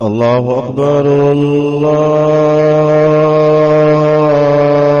الله أكبر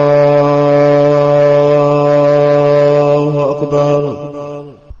الله أكبر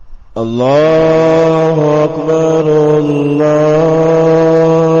الله أكبر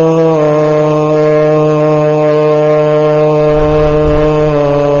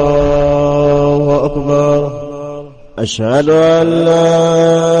الله أكبر أشهد أن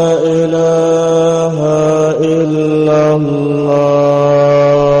لا إله إلا الله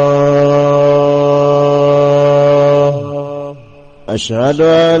أشهد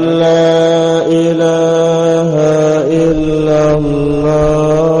أن لا إله إلا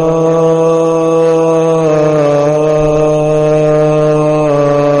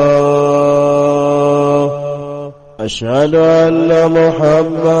الله أشهد أن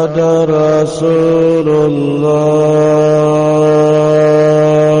محمدا رسول الله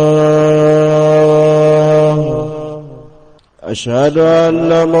أشهد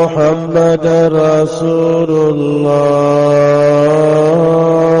أن محمدا رسول الله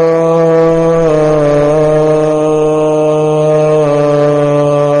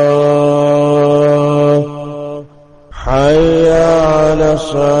حي على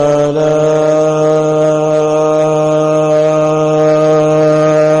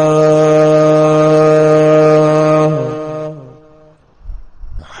الصلاة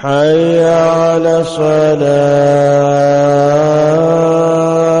حي على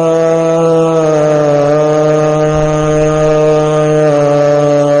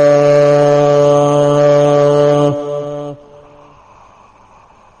الصلاة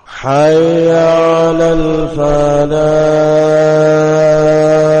حي على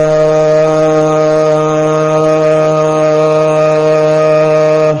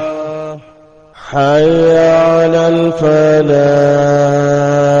الفلاح حي على الفلاح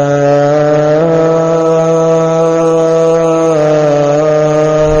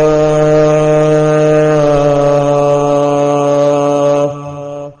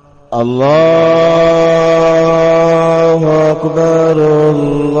الله أكبر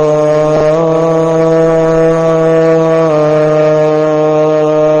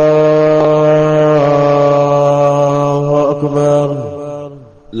الله أكبر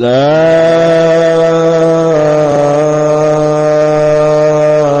لا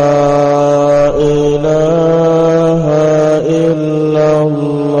إله إلا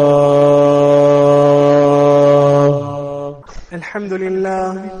الله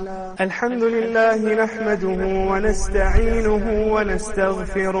الحمد لله نحمده ونستعينه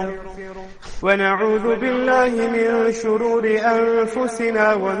ونستغفره ونعوذ بالله من شرور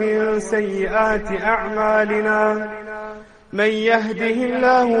أنفسنا ومن سيئات أعمالنا من يهده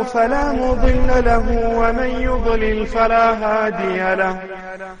الله فلا مضل له ومن يضلل فلا هادي له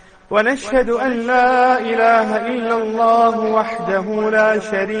ونشهد أن لا إله إلا الله وحده لا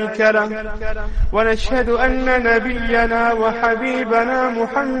شريك له ونشهد أن نبينا وحبيبنا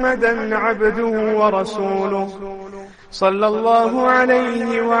محمدا عبده ورسوله صلى الله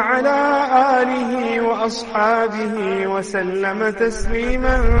عليه وعلى آله وأصحابه وسلم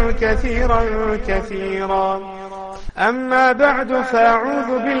تسليما كثيرا كثيرا أما بعد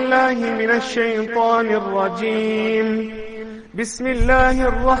فأعوذ بالله من الشيطان الرجيم بسم الله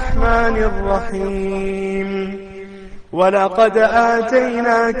الرحمن الرحيم ولقد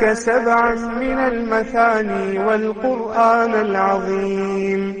آتيناك 7 من المثاني والقرآن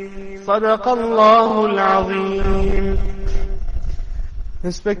العظيم صدق الله العظيم.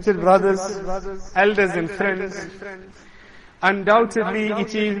 Respected brothers, elders and friends, undoubtedly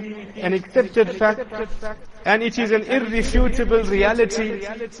it is an accepted fact and it is an irrefutable reality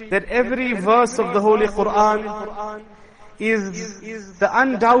that every verse of the Holy Quran is the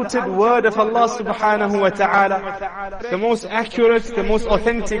undoubted word of Allah subhanahu wa ta'ala, the most accurate, the most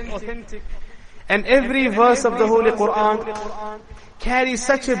authentic. And every verse of the Holy Quran carries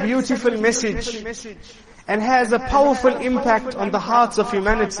such a beautiful message and has a powerful impact on the hearts of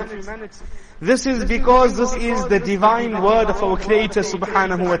humanity. This is because this is the divine word of our Creator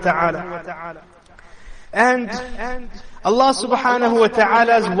subhanahu wa ta'ala. And Allah subhanahu wa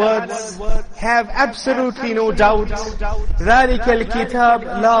ta'ala's words have absolutely no doubt. ذَلِكَ الْكِتَابِ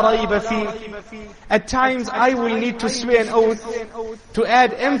لَا رَيْبَ فِيهِ. At times I will need to swear an oath to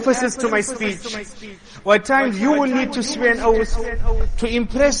add emphasis to my speech. Or at times you will need to swear an oath to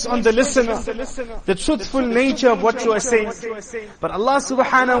impress on the listener the truthful nature of what you are saying. But Allah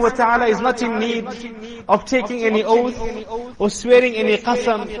subhanahu wa ta'ala is not in need of taking any oath or swearing any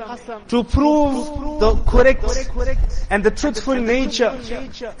qasam to prove the correct and the truthful nature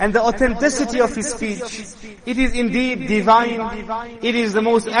and the authenticity of his speech. It is indeed divine. It is the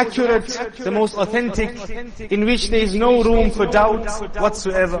most accurate, the most authentic, in which there is no room for doubt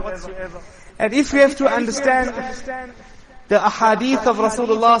whatsoever. And if we have to understand the ahadith of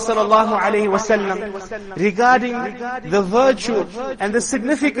Rasulullah sallallahu alayhi wasallam regarding the virtue and the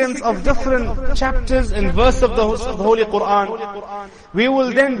significance of different chapters and verses of the Holy Quran, we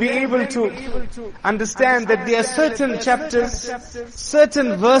will then be able to understand that there are certain chapters,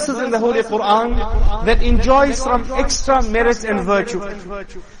 certain verses in the Holy Quran that enjoy some extra merit and virtue.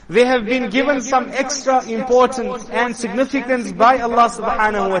 They have been given some extra importance and significance by Allah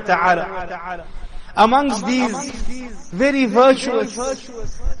subhanahu wa ta'ala. Amongst these very virtuous,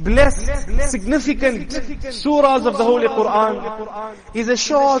 blessed, significant surahs of the Holy Quran is a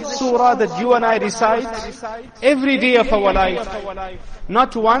short surah that you and I recite every day of our life.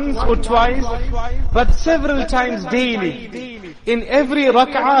 Not once or twice, but several times daily, in every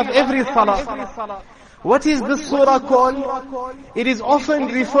rak'ah of every salah. What is this surah called? It is often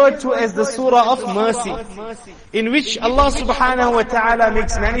referred to as the surah of mercy, in which Allah subhanahu wa ta'ala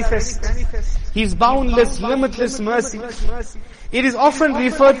makes manifest His boundless, limitless mercy. It is often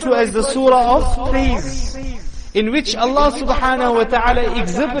referred to as the surah of praise, in which Allah subhanahu wa ta'ala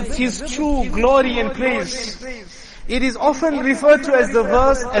exhibits His true glory and praise. It is often referred to as the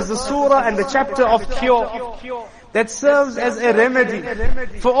verse, as the surah and the chapter of cure, that serves as a remedy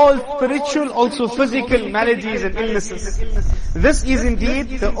for all spiritual, also physical maladies and illnesses. This is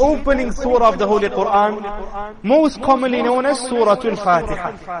indeed the opening surah of the Holy Quran, most commonly known as Surah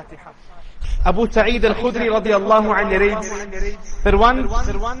Al-Fatiha. Abu Sa'id al-Khudri radiyallahu anhu narrates that once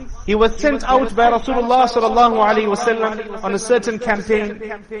he was sent out by Rasulullah sallallahu alayhi wasallam on a certain campaign,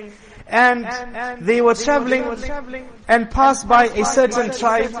 and they were traveling and passed by a certain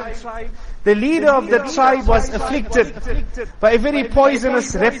tribe. The leader of the tribe was afflicted by a very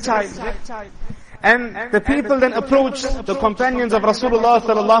poisonous reptile. And the people then approached the companions of Rasulullah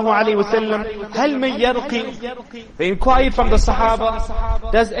sallallahu alaihi wasallam. Hal min yarqi? They inquired from the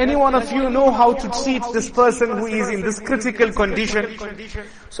Sahaba, does any one of you know how to treat this person who is in this critical condition?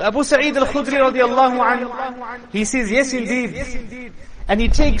 So Abu Sa'id al-Khudri radiyallahu anhu, he says, yes indeed. And he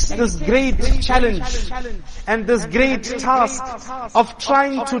takes this great challenge and this great task of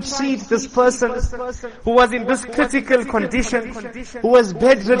trying to treat this person who was in this critical condition, who was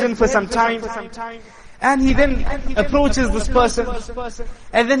bedridden for some time. And he then approaches this person,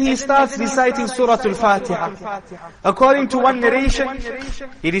 and then he starts reciting Surah Al-Fatiha. According to one narration,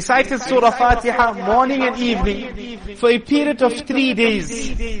 he recited Surah Al-Fatiha morning and evening for a period of 3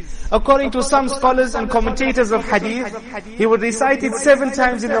 days. According to some scholars and commentators of hadith, he would recite it 7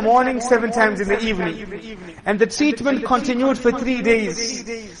 times in the morning, 7 times in the evening. And the treatment continued for 3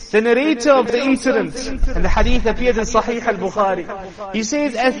 days. The narrator of the incident, and the hadith appears in Sahih Al-Bukhari, he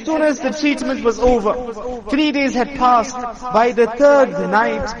says as soon as the treatment was over, 3 days had passed. By the 3rd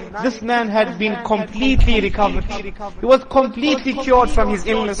night, this man had been completely recovered. He was completely cured from his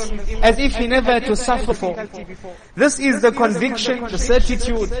illness, as if he never had to suffer for. This is the conviction, the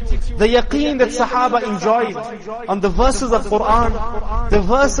certitude, the yaqeen that Sahaba enjoyed on the verses of Quran, the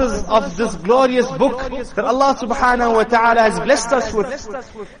verses of this glorious book that Allah subhanahu wa ta'ala has blessed us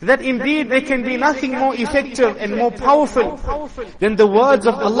with. That indeed there can be nothing more effective and more powerful than the words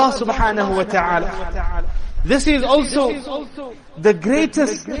of Allah subhanahu wa ta'ala. This is also the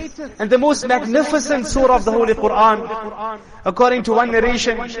greatest and the most magnificent surah of the Holy Quran. According to one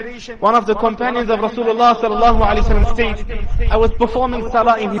narration, one of the companions of Rasulullah sallallahu alaihi wasallam stated, I was performing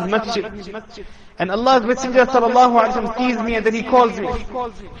salah in his masjid, and Allah's Messenger sallallahu alaihi wasallam sees me and then he calls me.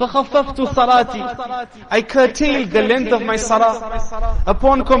 فَخَفَّفْتُ صَلَاتِي, I curtailed the length of my salah.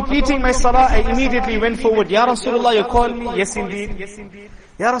 Upon completing my salah, I immediately went forward. Ya Rasulullah, you called me? Yes indeed.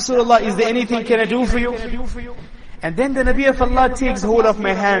 Ya Rasulullah, is there anything can I do for you? And then the Nabi of Allah takes hold of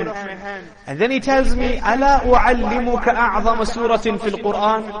my hand, and then he tells me, أَلَا أُعَلِّمُكَ أَعْظَمَ سُورَةٍ فِي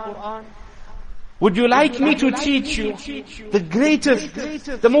الْقُرْآنِ? Would you like me to teach you the greatest,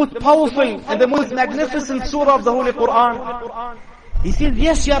 the most powerful and the most magnificent surah of the Holy Quran? He says,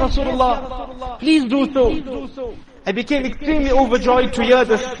 yes, Ya Rasulullah, please do so. I became extremely overjoyed to hear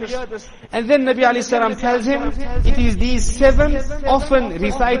this. And then Nabi alayhi salam tells him, it is these 7 often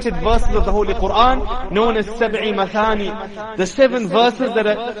recited verses of the Holy Quran, known as Sab'i Mathani, the 7 verses that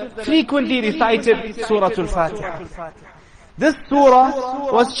are frequently recited, Surah Al-Fatiha. This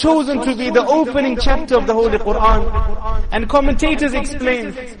surah was chosen to be the opening chapter of the Holy Quran. And commentators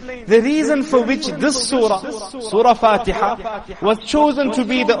explain the reason for which this surah, Surah Fatiha, was chosen to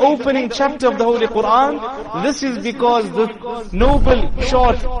be the opening chapter of the Holy Quran. This is because the noble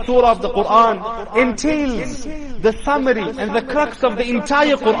short surah of the Quran entails the summary and the crux of the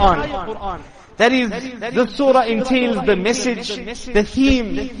entire Quran. That is, the surah entails the message, the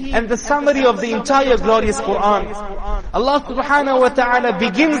theme, and the summary of the entire glorious Quran. Allah subhanahu wa ta'ala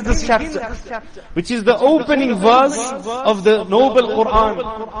begins this chapter, which is the opening verse of the noble Quran.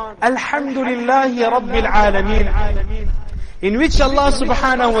 Alhamdulillahi Rabbil Alameen. In which Allah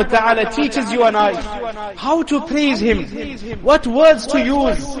subhanahu wa ta'ala teaches you and I how to praise Him, what words to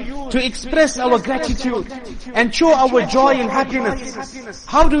use to express our gratitude and show our joy and happiness.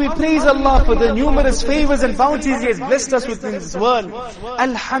 How do we praise Allah for the numerous favors and bounties He has blessed us with in this world?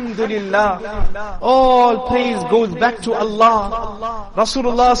 Alhamdulillah. All praise goes back to Allah.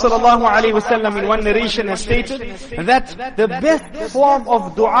 Rasulullah sallallahu alayhi wa sallam in one narration has stated that the best form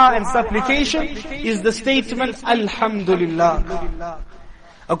of dua and supplication is the statement Alhamdulillah.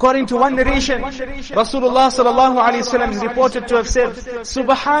 According to one narration, Rasulullah sallallahu alayhi wa sallam is reported to have said,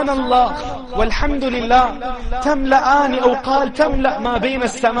 Subhanallah walhamdulillah tamla'ani aw qal tamla' ma bayna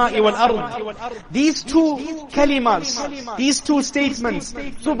as-sama'i wal ard. These two kalimas, these two statements,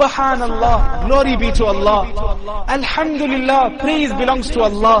 Subhanallah, glory be to Allah, Alhamdulillah, praise belongs to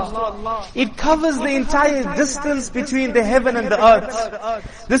Allah. It covers the entire distance between the heaven and the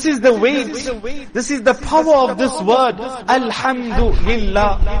earth. This is the weight, this is the power of this word,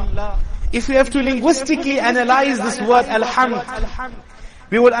 Alhamdulillah. If we have to linguistically analyze this word alhamd,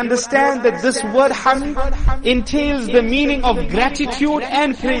 we will understand that this word hamd entails the meaning of gratitude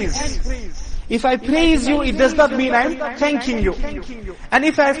and praise. If I praise you, it does not mean I'm thanking you. And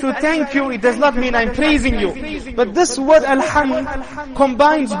if I have to thank you, it does not mean I'm praising you. But this word alhamd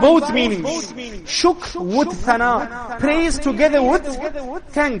combines both meanings. Shukr with thana, praise together with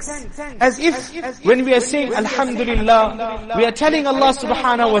thanks. As if when we are saying alhamdulillah, we are telling Allah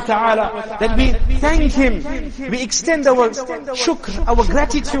subhanahu wa ta'ala that we thank Him. We extend our shukr, our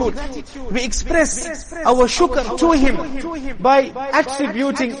gratitude. We express our shukr to Him by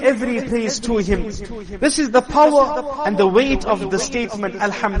attributing every praise to Him. This is the power and the weight of the statement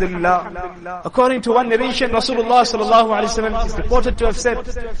Alhamdulillah. According to one narration, Rasulullah sallallahu alaihi wasallam is reported to have said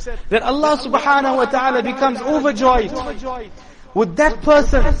that Allah subhanahu wa ta'ala becomes overjoyed with that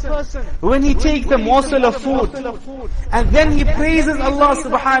person when he takes a morsel of food and then he praises Allah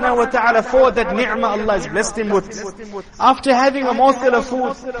subhanahu wa ta'ala for that ni'mah Allah has blessed him with. After having a morsel of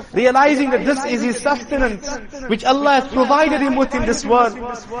food, realizing that this is his sustenance which Allah has provided him with in this world,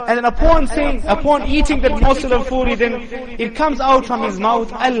 and then upon eating that morsel of food, it comes out from his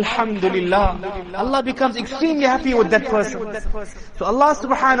mouth, Alhamdulillah. Allah becomes extremely happy with that person. So Allah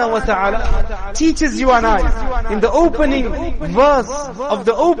subhanahu wa ta'ala teaches you and I in the opening verse of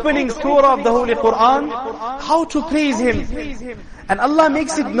the opening surah of the Holy Quran how to praise Him. And Allah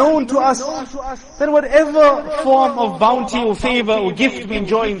makes it known to us that whatever form of bounty or favor or gift we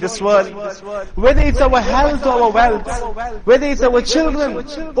enjoy in this world, whether it's our health or our wealth, whether it's our children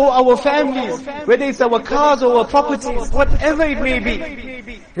or our families, whether it's our cars or our properties, whatever it may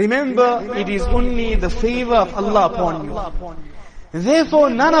be, remember it is only the favor of Allah upon you. Therefore,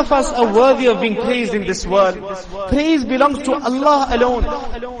 none of us are worthy of being praised in this world. Praise belongs to Allah alone.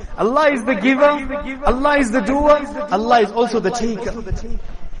 Allah is the giver, Allah is the doer, Allah is also the taker.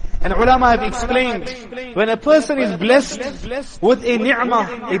 And ulama have explained, when a person is blessed with a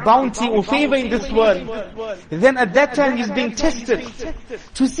ni'mah, a bounty or favor in this world, then at that time he's being tested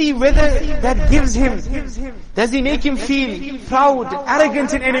to see whether that gives him, does he make him feel proud,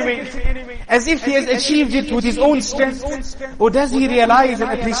 arrogant in any way, as if he has achieved it with his own strength, or does he realize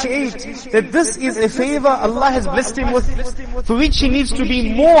and appreciate that this is a favor Allah has blessed him with, for which he needs to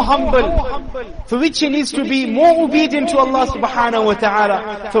be more humble, for which he needs to be more obedient to Allah subhanahu wa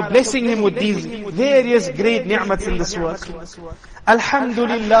ta'ala, for blessing him with these various great ni'mats in this world.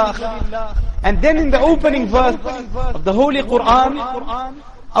 Alhamdulillah. And then in the opening verse of the Holy Quran,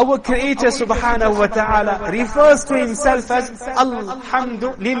 our Creator subhanahu wa ta'ala refers to Himself as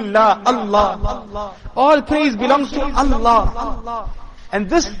Alhamdulillah, Allah. All praise belongs to Allah. And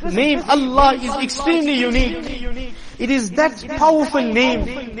this name Allah is extremely unique. It is that powerful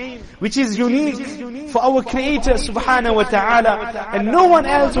name which is unique for our Creator subhanahu wa ta'ala, and no one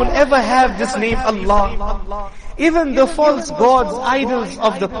else will ever have this name Allah. Even the false gods, idols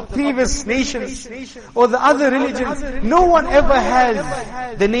of the previous nations or the other religions, no one ever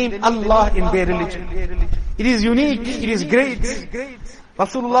has the name Allah in their religion. It is unique, it is great.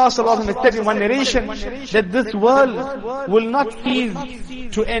 Rasulullah sallallahu alaihi wasallam said in one narration that this world will not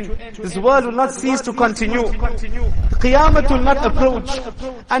cease to end. This world will not cease to continue. Qiyamah will not approach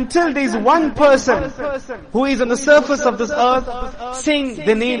until there is one person who is on the surface of this earth saying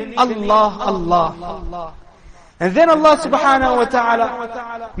the name Allah, Allah. And then Allah subhanahu wa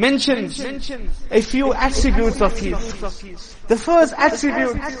ta'ala mentions a few attributes of His. The first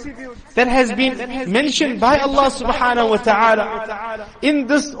attribute that has been mentioned by Allah subhanahu wa ta'ala in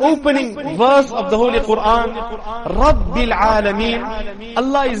this opening verse of the Holy Quran, Rabbil Alameen.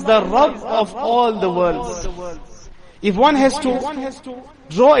 Allah is the Rabb of all the worlds. If one has to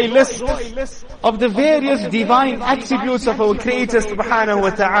draw a list of the various divine attributes of our Creator subhanahu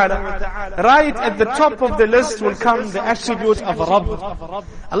wa ta'ala, right at the top of the list will come the attribute of Rabb.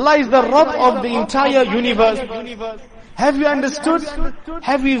 Allah is the Rabb of the entire universe. Have you understood?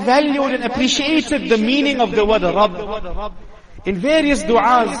 Have you valued and appreciated the meaning of the word Rabb? In various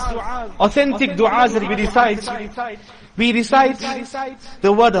du'as, authentic du'as that we recite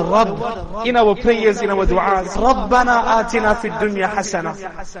the word Rabb in our prayers, in our du'as. Rabbana atina fid dunya hasana.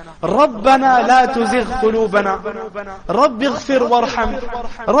 Rabbana la tuzigh qulubana. Rabbi ighfir warham.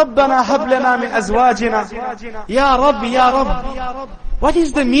 Rabbana hab lana min azwajina. Ya Rabb, Ya Rabb. What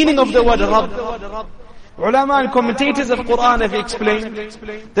is the meaning of the word Rabb? Ulama and commentators of Quran have explained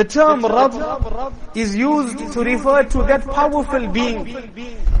the term Rabb is used to refer to that powerful being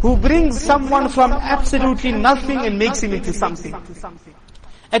who brings someone from absolutely nothing and makes him into something.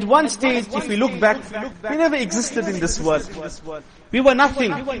 At one stage, if we look back, we never existed in this world. We were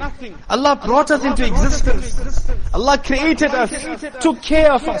nothing. Allah brought us into existence. Allah created us, took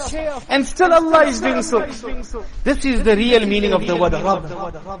care of us, and still Allah is doing so. This is the real meaning of the word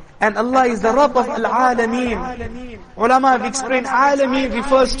Rabb. And Allah is the Rabb of Al-Alameen. Ulama have explained Alameen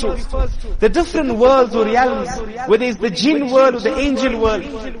refers to the different worlds or realms, whether it's the jinn world or the angel world,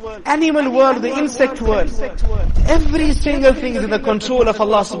 animal world, the insect world. Every single thing is in the control of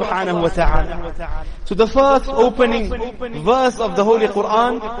Allah subhanahu wa ta'ala. So the first opening verse of the Holy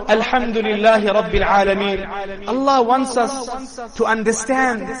Quran, Alhamdulillahi Rabbil Alameen. Allah wants us to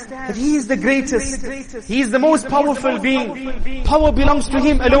understand that He is the greatest. He is the most powerful being. Power belongs to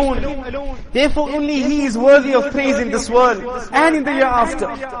Him alone. Therefore only He is worthy of praise in this world and in the year after.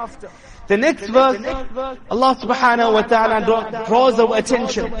 The next verse, Allah subhanahu wa ta'ala draws our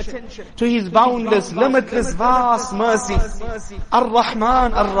attention to His boundless, limitless, vast mercy.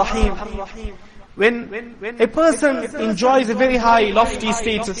 Ar-Rahman, Ar-Rahim. When a person enjoys a very high, lofty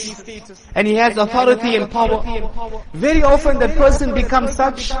status, and he has authority and power, very often that person becomes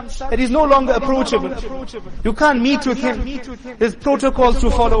such that he's no longer approachable. You can't meet with him. There's protocols to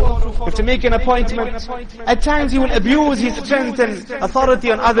follow. You have to make an appointment. At times he will abuse his strength and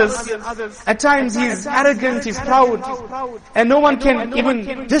authority on others. At times he's arrogant, he's proud, and no one can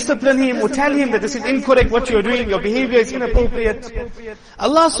even discipline him or tell him that this is incorrect, what you're doing, your behavior is inappropriate.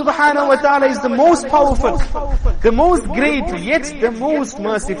 Allah subhanahu wa ta'ala is the most powerful, the most great, yet the most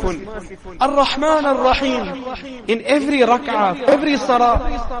merciful. Ar-Rahman Ar-Rahim. In every rak'ah, every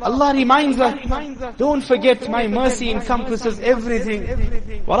salah, Allah reminds us, don't forget my mercy encompasses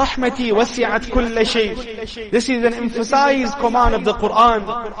everything. Wa rahmati wasi'at kulla shay. This is an emphasized command of the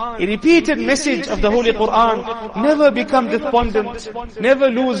Quran, a repeated message of the Holy Quran. Never become despondent, never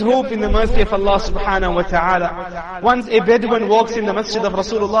lose hope in the mercy of Allah subhanahu wa ta'ala. Once a Bedouin walks in the masjid of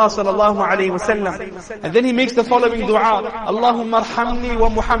Rasulullah sallallahu alayhi wa sallam, and then he makes the following dua: Allahumma arhamni wa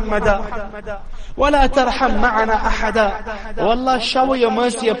Muhammada wa la tarham ma'ana ahada. O Allah, shower your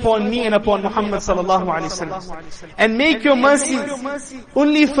mercy upon me and upon Muhammad sallallahu alayhi wa sallam, and make your mercy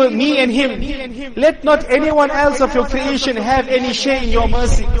only for me and him. Let not anyone else of your creation have any share in your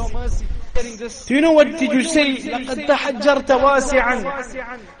mercy. Do you know what did you say? لَقَدْ تَحَجَّرْتَ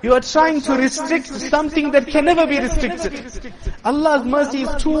وَاسِعًا. You are trying to restrict something that can never be restricted. Allah's mercy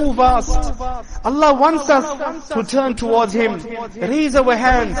is too vast. Allah wants us to turn towards Him, raise our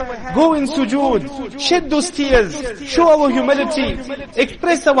hands, go in sujood, shed those tears, show our humility,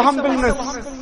 express our humbleness.